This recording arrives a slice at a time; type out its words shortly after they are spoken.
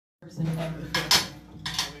person ever.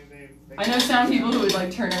 I know some people who would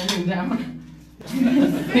like turn everything down.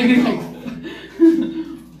 Maybe like.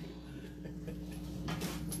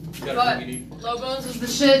 But low bones is the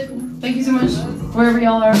shit. Thank you so much, wherever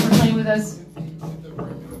y'all are, for playing with us.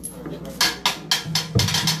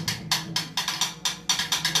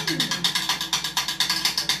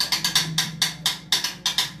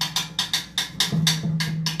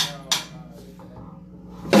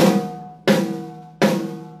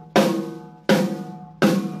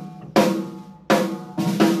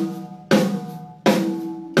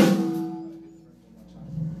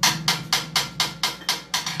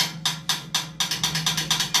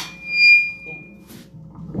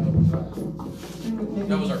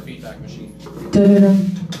 That was our feedback machine. Da-da-da.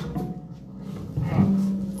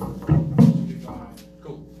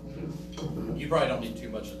 Cool. You probably don't need too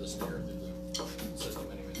much of the snare through the system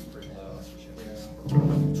anyway. It's pretty loud.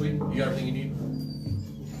 Sweet. You got everything you need?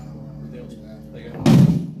 Everything else? There you go.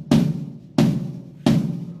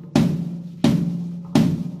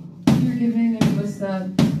 You're giving any of us that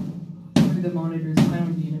through the monitors. I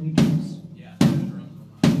don't need any drums. Yeah.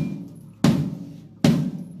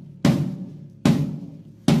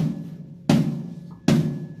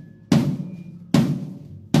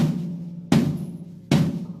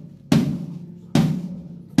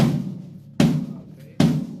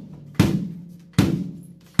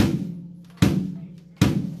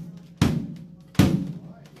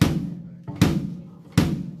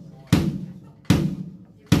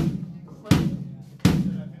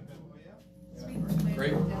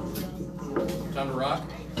 Great. Time to rock.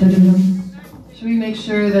 Should we make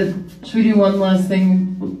sure that, should we do one last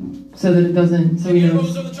thing so that it doesn't, so we know?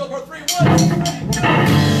 Over the chill part 3, 1.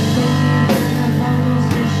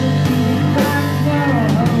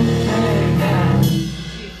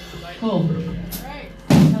 Cool.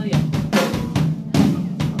 Hell yeah.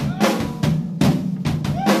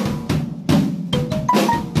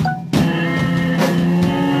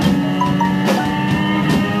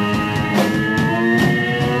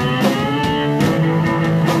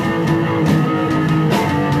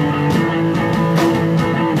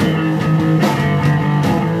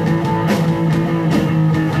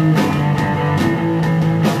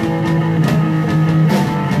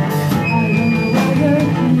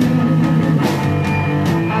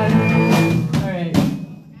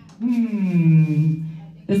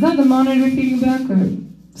 Is that the monitor feeding back, or?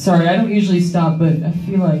 Sorry, I don't usually stop, but I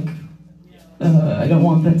feel like I don't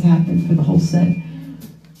want that to happen for the whole set.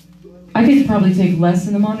 I could probably take less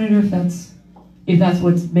in the monitor if that's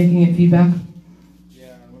what's making it feedback.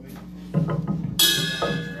 Yeah,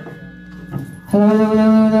 Hello, hello,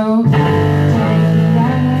 hello, hello.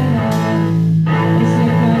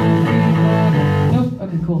 Nope.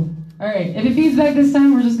 Okay, cool. All right. If it feeds back this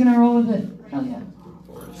time, we're just gonna roll with it. Hell yeah.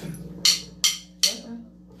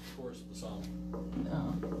 the song. No.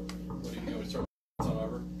 What do you want to start the song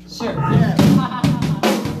over? Sure. Yeah.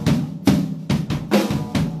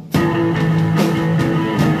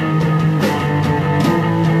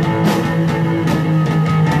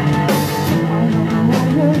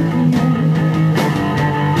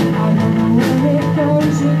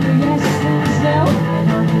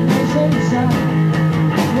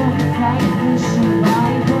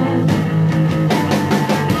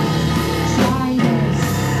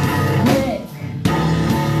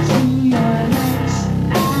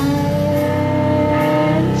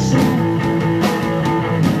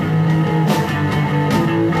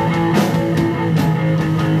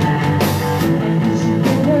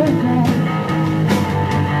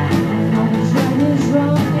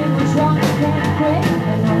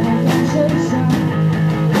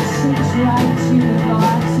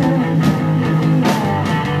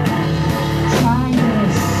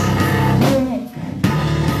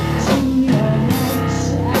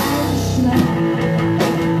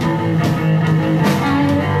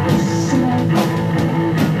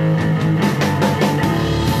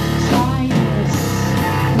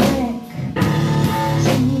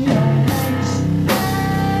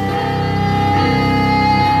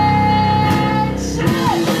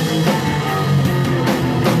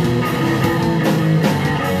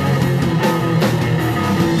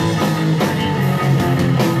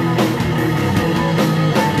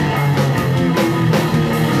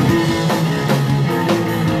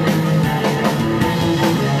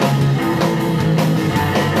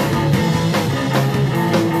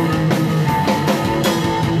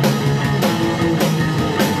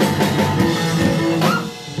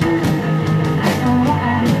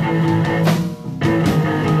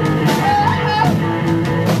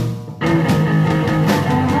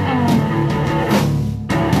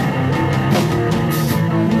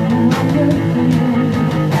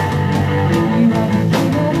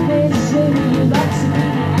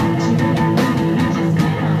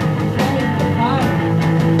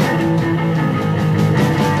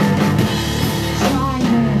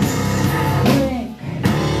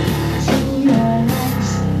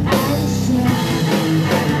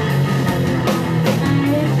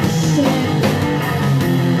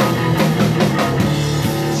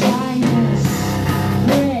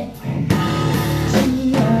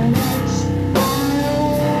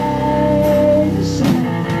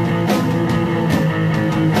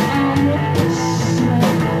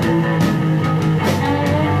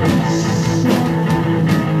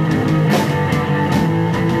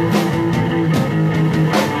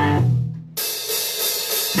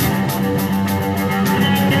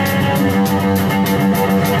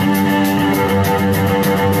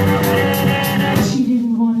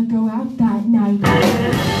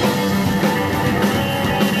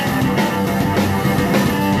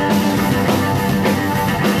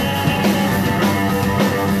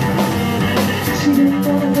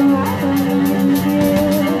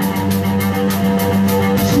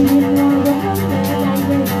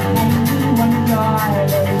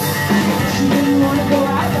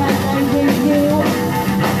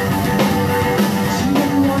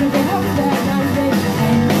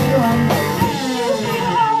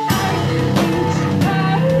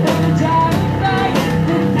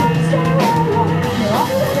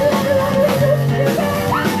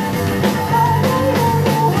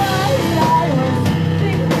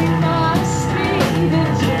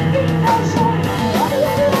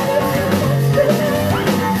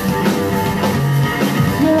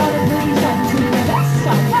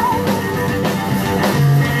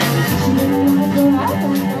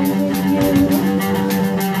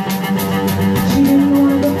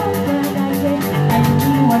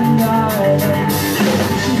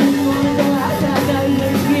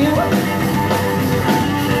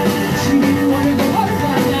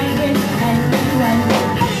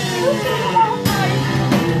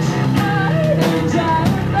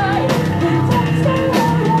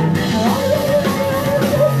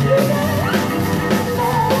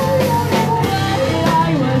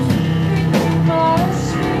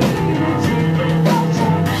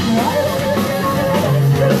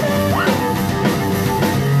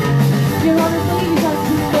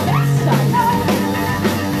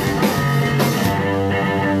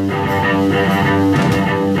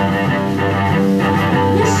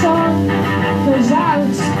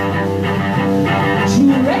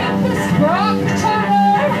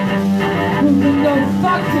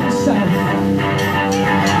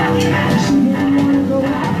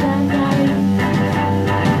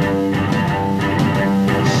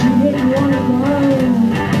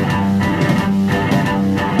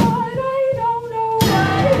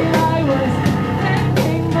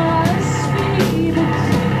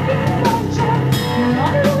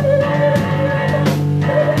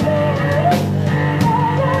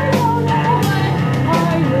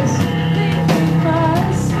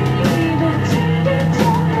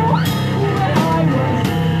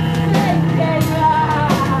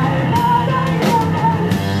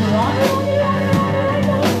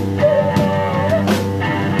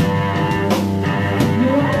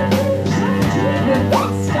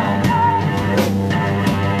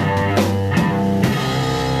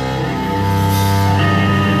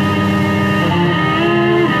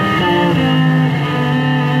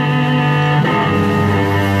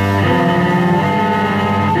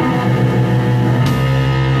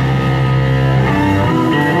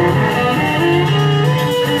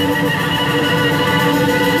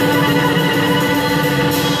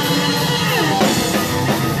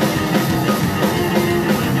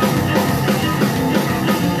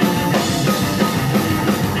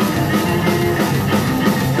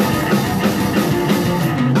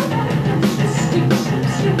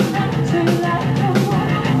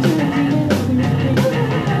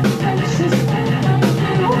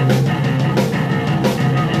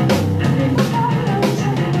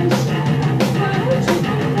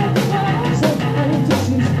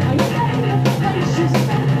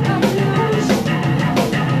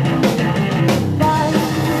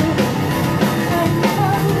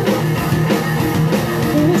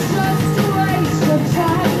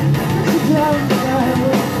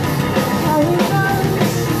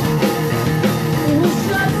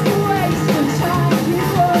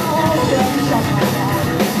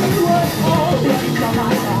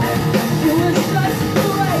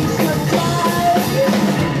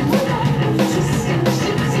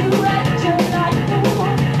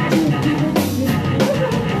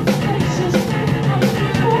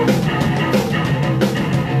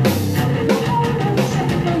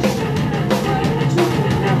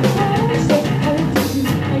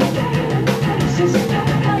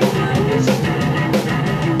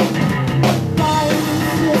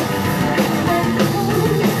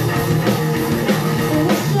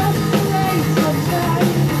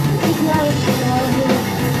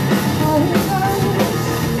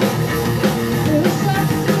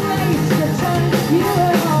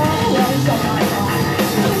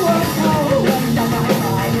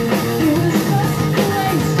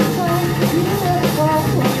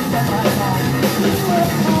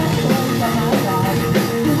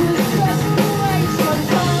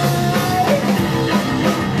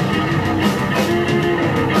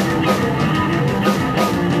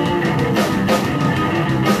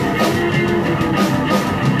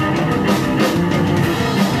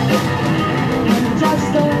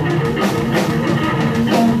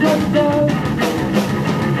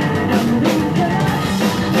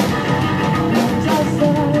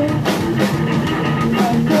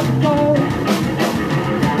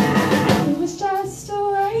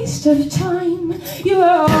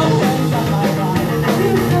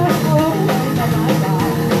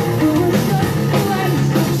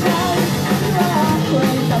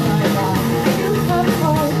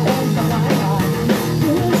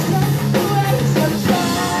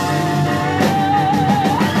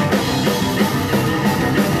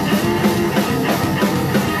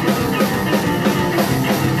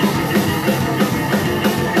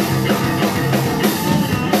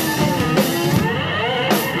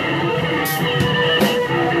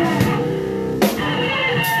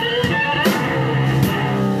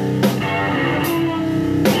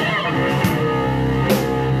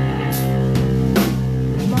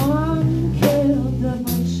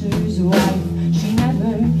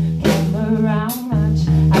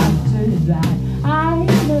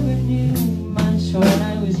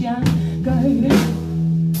 younger.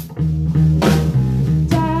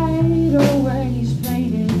 Dad always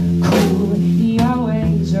played it cool. He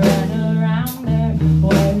always ran around there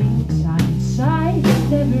wearing tights. I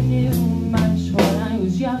never knew much when I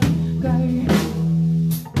was younger.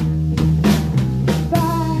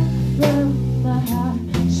 Back from the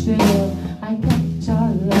hospital, I kept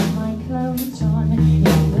all of my clothes on in the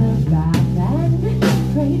back and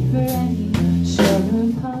prayed for any sort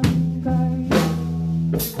of hunger.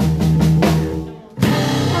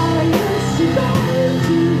 I used to go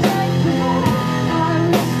to take the home. I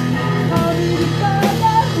was already on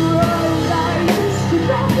that road. I used to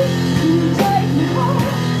go to take the home.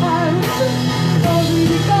 I was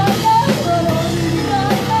already on that road.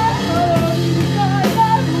 Already on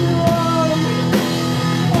that road.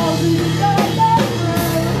 Already on that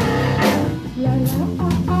road. La la la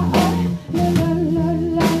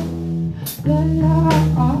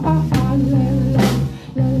la la la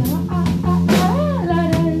la la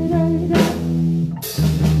la la.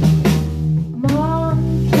 Mom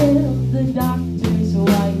killed the doctor's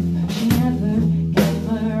wife. She never came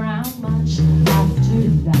around much after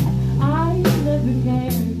that. I never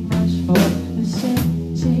cared much for the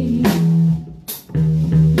city.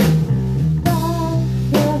 Back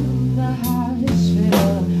from the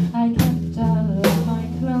hospital, I kept all of my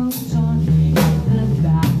clothes on in the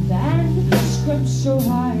bath and scrubbed so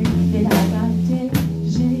hard that I got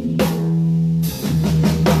dizzy.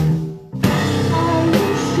 I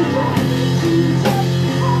used to go to take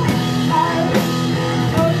the home. I was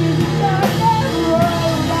already on that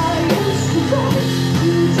road. I used to go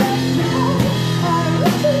to take the home. I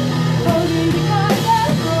was already on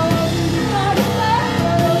that road.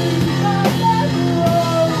 Already on that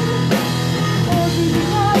road. Already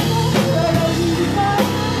on that road. Already on that road.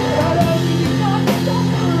 Already on that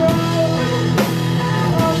road.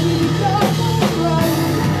 Already on that road.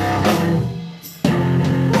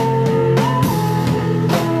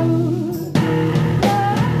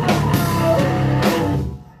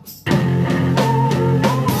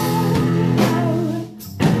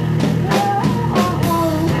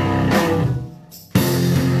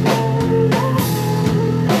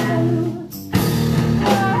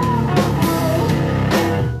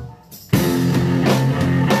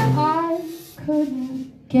 I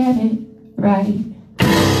couldn't get it right. I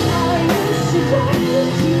used to go to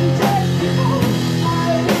take the home. I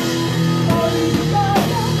was already on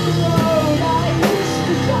that road. I used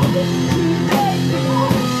to go to take the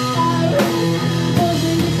home. I was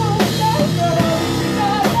already on that road.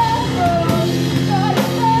 On that road. On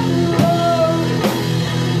that road.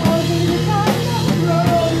 Already on that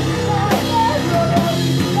road. On that road.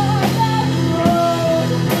 On that road.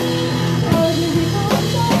 Already on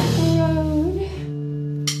that road.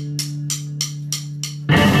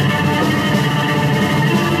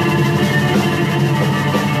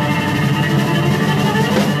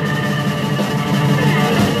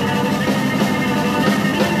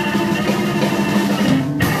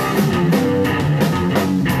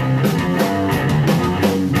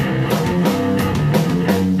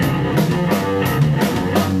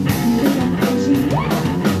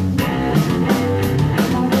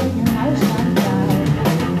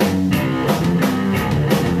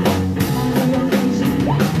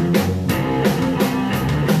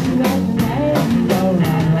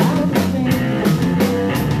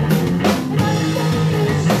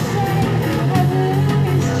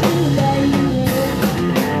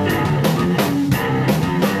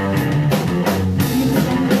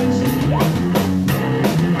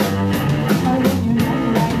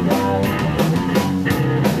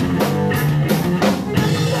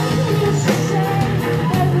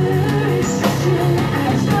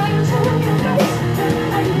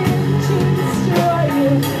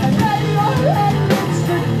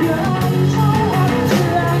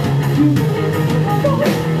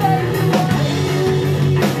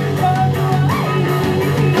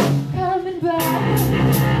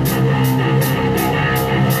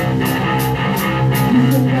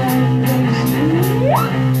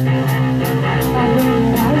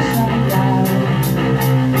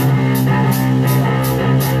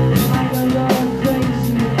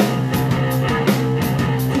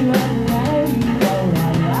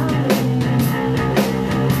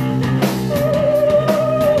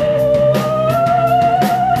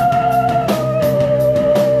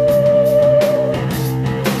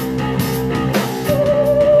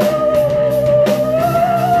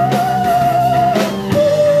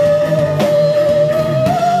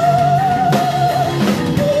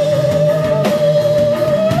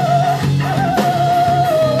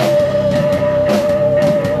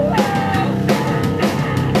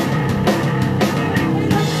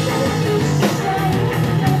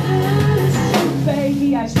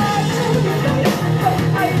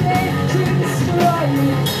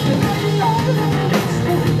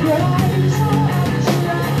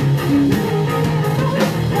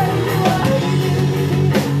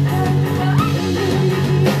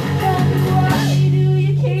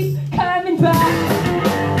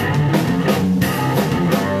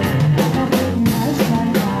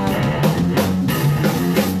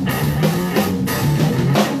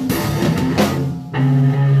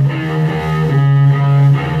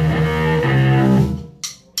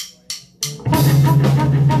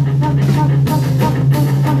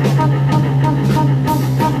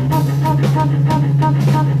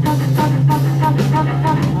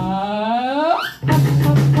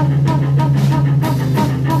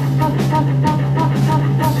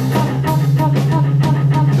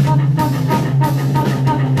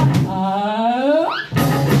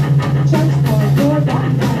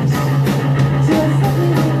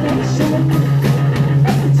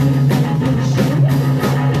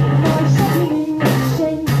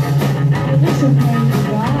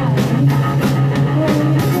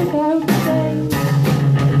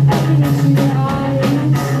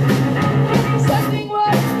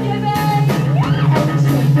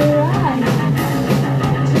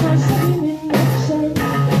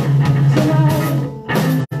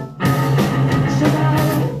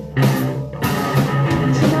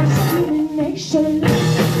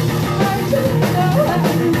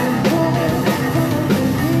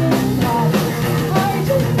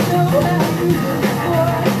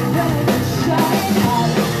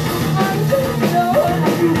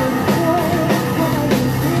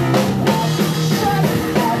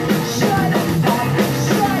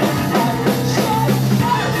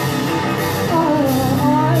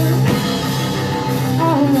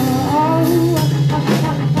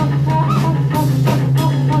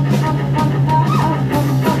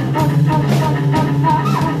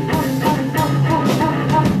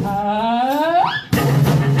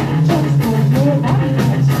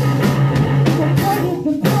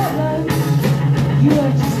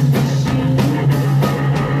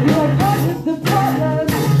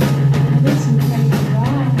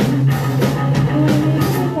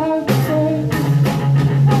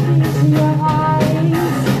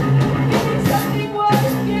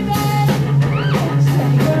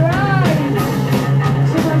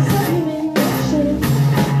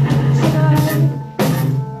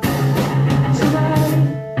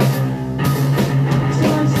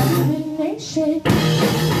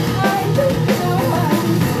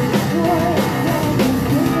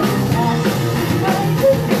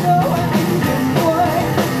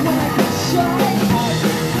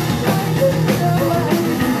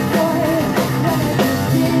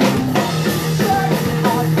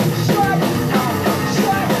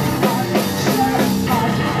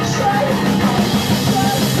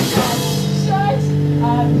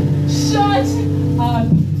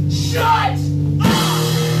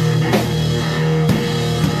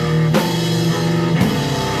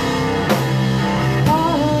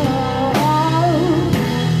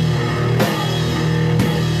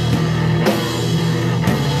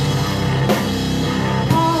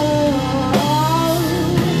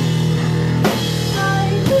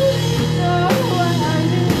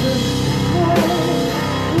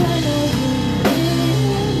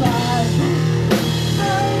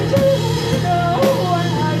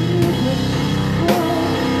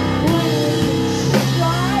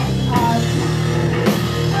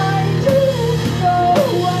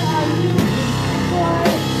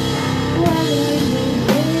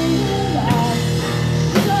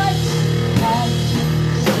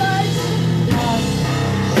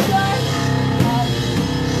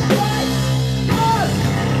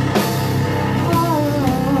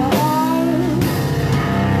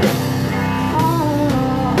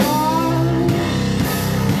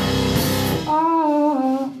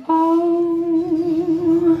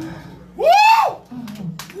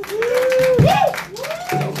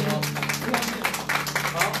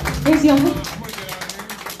 Thanks, y'all.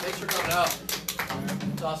 Thanks for coming out.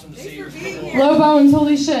 It's awesome to see you. Low bones,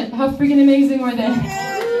 holy shit. How freaking amazing were they?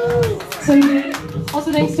 So good.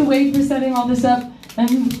 Also, thanks to Wade for setting all this up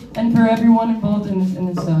and for everyone involved in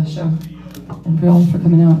this show. And for y'all for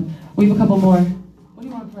coming out. We have a couple more. What do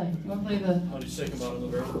you want to play? You want to play the... I'll just take them out of the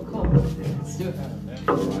barrel. Cool. Let's do it.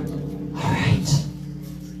 All right.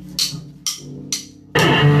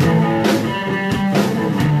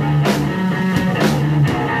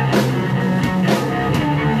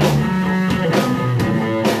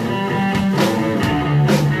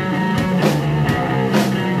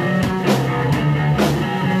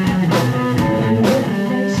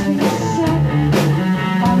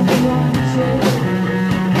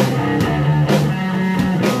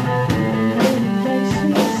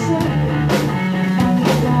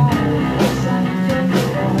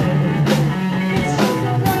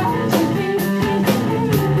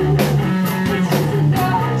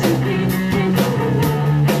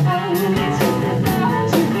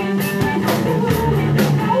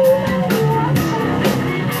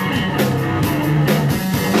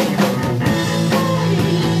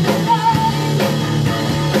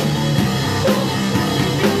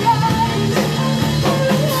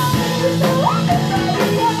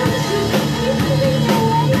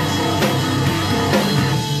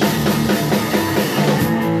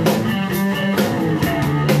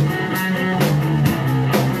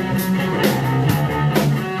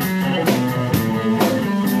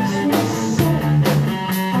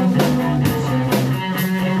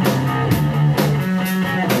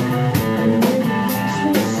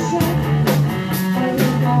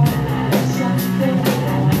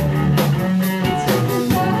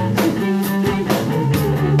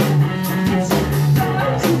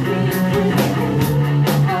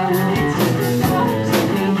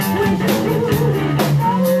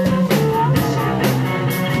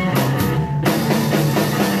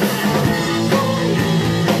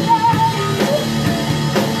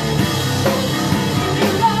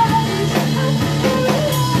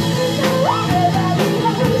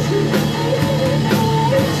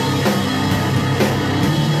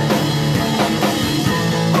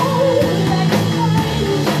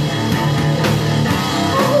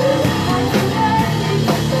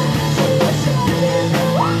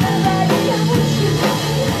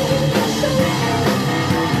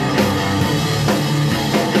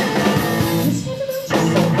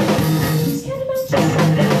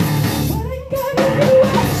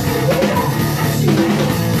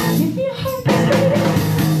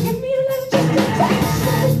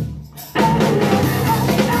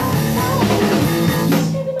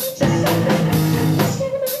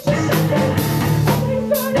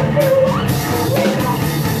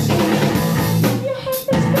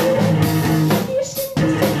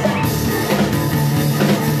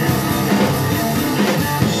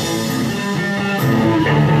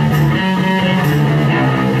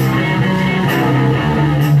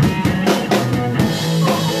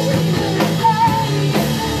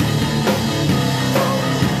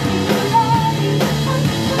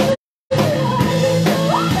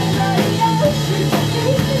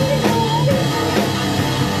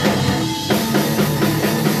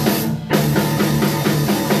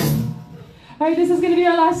 Alright, this is gonna be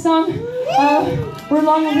our last song. We're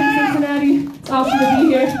long over in Cincinnati. It's awesome to be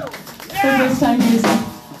here. It's our first time here,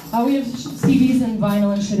 so we have CDs and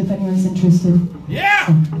vinyl and shit if anyone's interested. Yeah!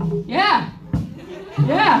 So, yeah!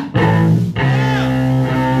 Yeah!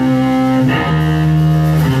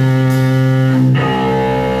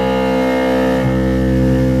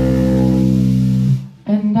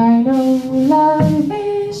 And I know love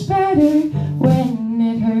is better when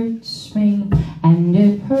it hurts me, and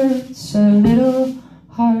it hurts a little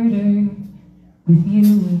harder with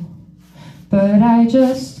you. But I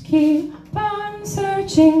just keep on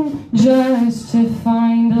searching just to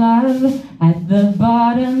find love at the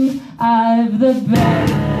bottom of the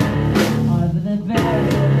barrel, of the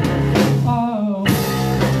barrel. Oh.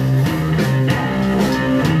 And I know that it's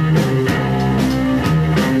better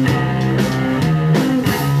when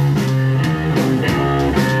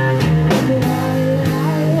it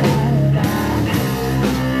hurts me, and it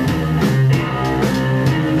hurts a little harder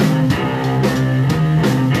with you. But I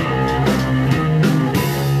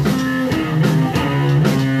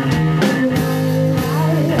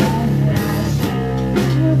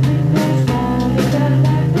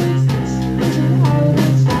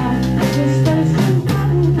keep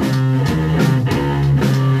on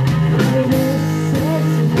searching just to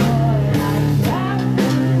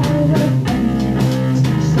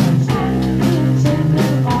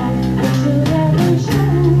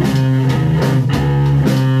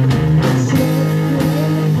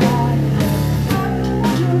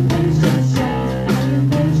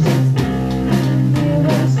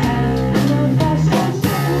love at the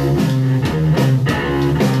bottom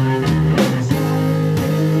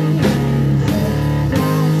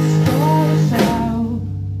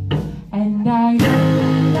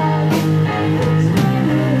of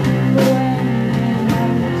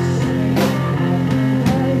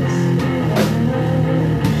the barrel,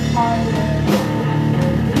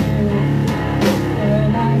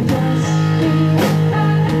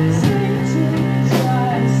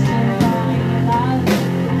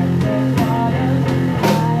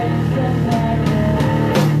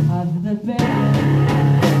 of the barrel.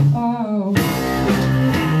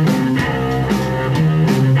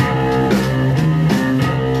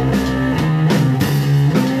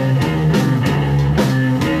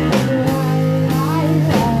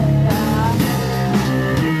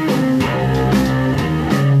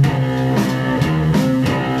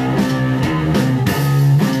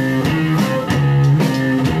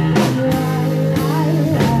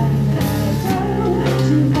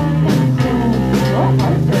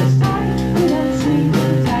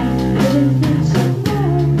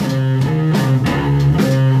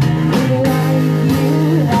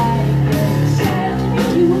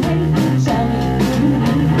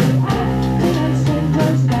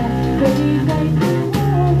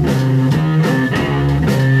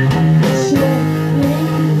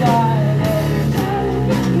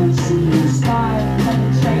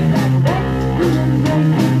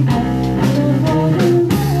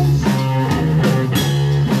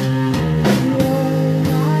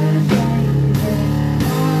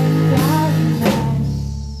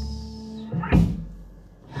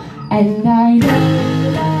 Now I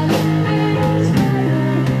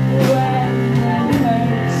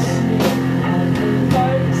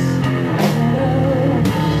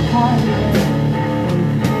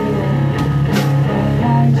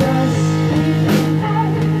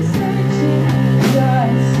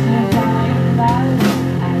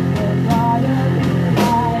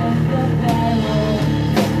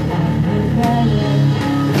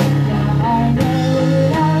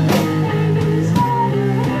know love is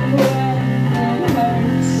better when it hurts.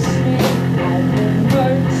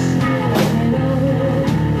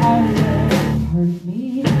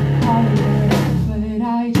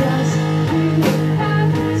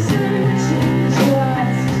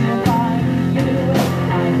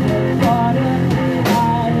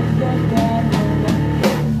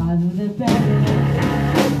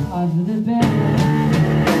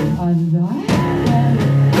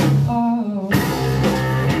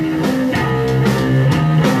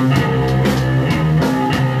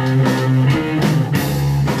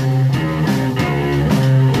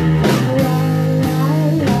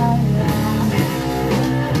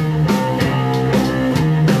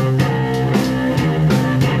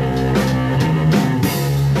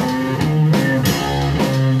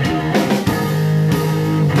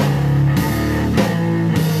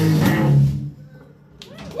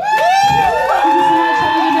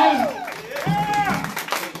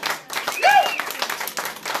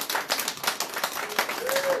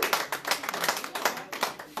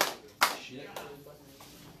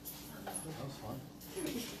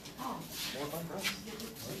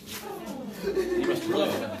 You must really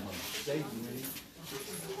have money.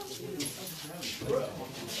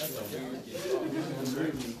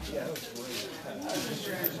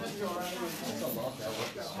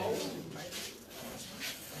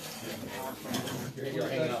 You're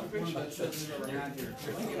hanging out.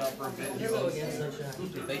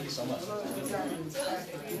 Thank you so much. I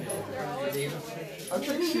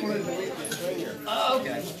think she wanted to meet the trainer. Oh,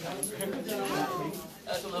 okay.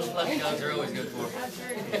 That's what those fluffy dogs are always good for.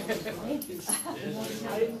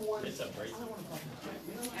 It's a break.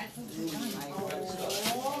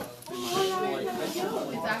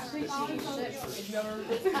 It's actually cheap shit. If you ever,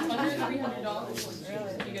 it's under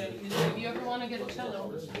 $300. If you get a, if you ever want to get a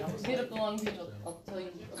cello, hit up the Long Beach. I'll tell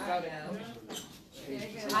you about it.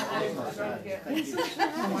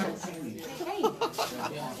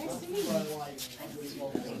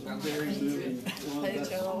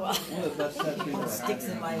 Sticks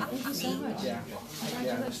in my feet. Yeah,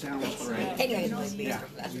 it sounds great. Anyway,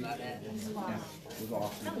 that's about it. Yeah, it was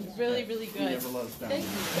awesome. Really, really good. Never loved that. Thank you.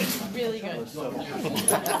 It's really good.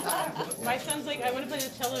 My son's like, I want to play the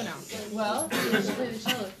cello now. Well, you should play the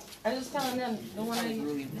cello. I was just telling them, the one I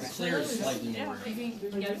Clear slightly more. you can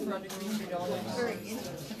get it for under $300.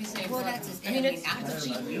 If you save Well, for that's his I mean, it's that's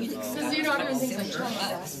cheap music. because your daughter thinks like cello.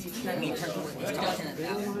 I mean, her was talking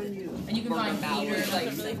about. And you can find theater, like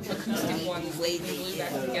acoustic ones, and glue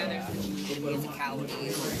back together. It's a coward. I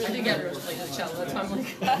did get her like the cello, that's why I'm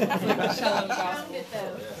like, the cello basket.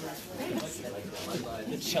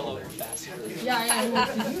 The cello ambassador. Yeah,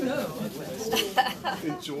 yeah, you know.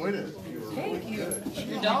 Enjoyed it. Thank you.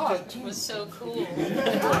 Your dog was so cool. She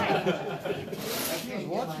was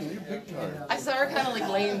watching you big time. I saw her kind of like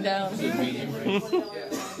laying down. We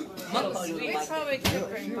probably could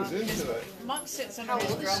bring She was Monk. into it. Monk sits under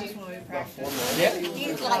his drums when we practice.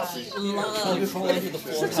 He's like, he loves.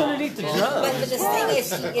 Sits underneath the drum. But the thing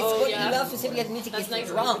is, it's what he loves specifically as music is the nice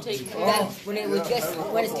drums. to take That when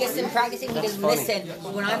it's just him practicing, he doesn't listen.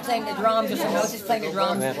 But when I'm playing the drums, or someone else is playing the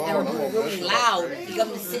drums, and we're doing really loud, he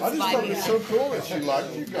comes and I sits just by thought me. it was so cool that she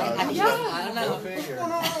liked you guys. I don't know.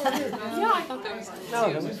 Yeah, I thought that was cool. I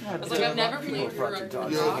was like, I've never played for a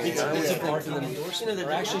dog. It's a part of them.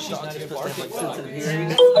 Or actually, she's not supposed to have like sensitive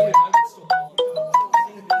hearing.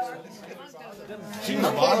 She can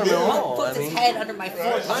bother me Monk all. puts his head under my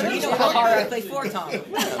floor tom. You know how hard I play floor tom.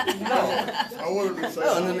 I wanted to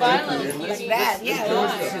say Violent. It's bad,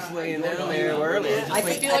 yeah. She's just laying down there earlier. I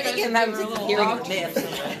think him having sensitive hearing is myth.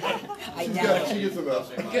 I yeah, doubt she it. gets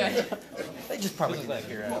enough. Good. They just probably like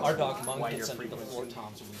here. Our dog Monk gets under the floor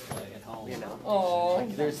toms when we play at home. You know. Oh.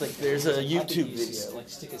 There's a YouTube video. Like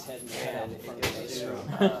stick his head in the head in front of the bass drum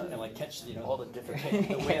and like catch all the different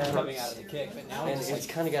the wind coming out of the kick. But now And it's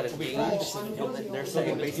kind of got a gauge. They're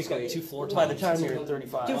saying basically two floor by the toms. time you're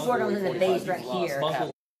 35, 2 floor toms in the bass right here.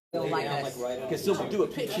 Go like Down, this. like right because they'll do a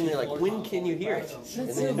pitch and they're like, when can you hear it? And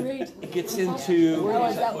That's so then great. it gets into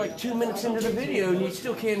like 2 minutes into the video and you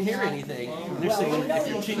still can't hear anything. And they're saying if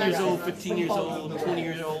you're 10 years old, 15 years old, 20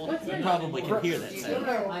 years old, you probably can hear that sound.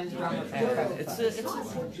 And it's a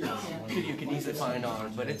video you can easily find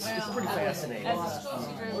on, but it's pretty fascinating.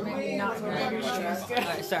 Not for your shoes.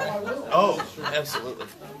 Alright, sorry. Oh, absolutely.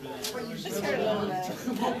 Just heard a little bit.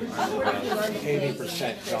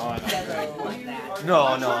 80% gone.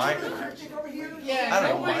 No, Yeah, I don't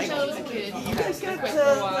know, I played Mike. cello as a kid. You guys quit for a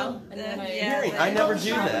while. And then Yeah. I never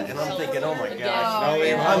do that, and I'm thinking, oh my gosh, Oh,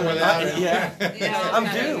 yeah. I'm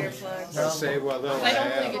doomed. Say, well, they'll I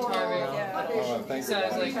don't play guitar very well. Oh, thank So I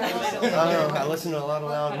was like, I listen to a lot of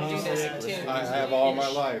loud how to do music, this too. I have all my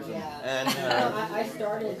life. and I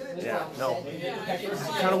started. yeah, no. I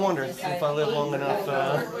kind of wonder if I live long enough.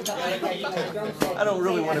 I don't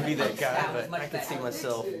really want to be that guy, but I could see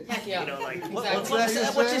myself. Yeah. Like, Exactly.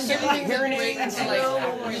 what's this hearing Great aids? until like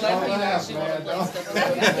your life, you actually want to play stuff.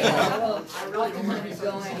 I really wanted to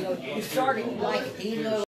go and you started like it, even though